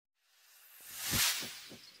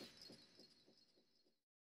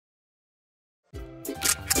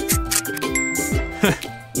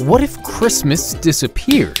What if Christmas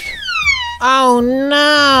disappeared? Oh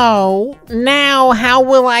no! Now how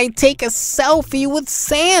will I take a selfie with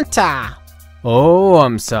Santa? Oh,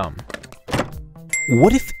 AumSum.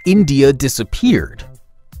 What if India disappeared?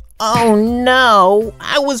 Oh no!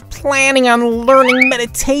 I was planning on learning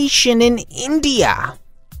meditation in India.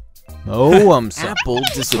 Oh, AumSum. Apple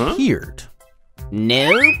disappeared.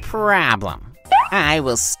 No problem. I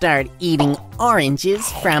will start eating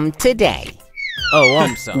oranges from today. Oh,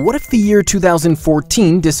 AumSum. What if the year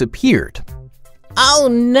 2014 disappeared? Oh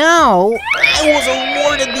no! I was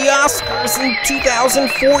awarded the Oscars in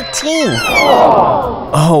 2014.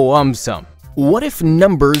 Oh, AumSum. What if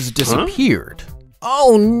numbers disappeared?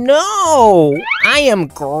 Oh no! I am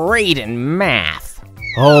great in math.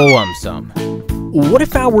 Oh, AumSum. What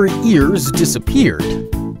if our ears disappeared?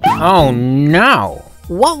 Oh no!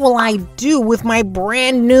 What will I do with my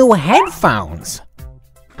brand new headphones?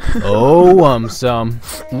 Oh, AumSum.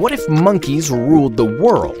 What if monkeys ruled the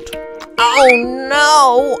world? Oh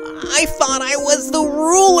no! I thought I was the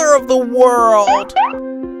ruler of the world!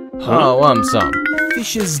 Oh, AumSum.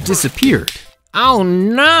 Fishes disappeared. Oh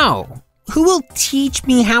no! Who will teach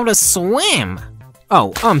me how to swim?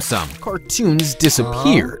 Oh, AumSum. Cartoons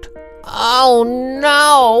disappeared. Oh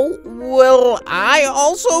no! Will I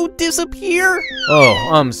also disappear? Oh,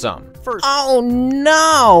 AumSum. Oh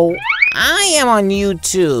no! I am on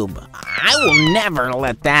YouTube. I will never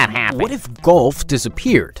let that happen. What if golf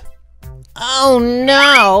disappeared? Oh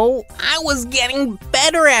no! I was getting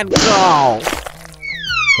better at golf.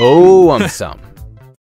 Oh, AumSum.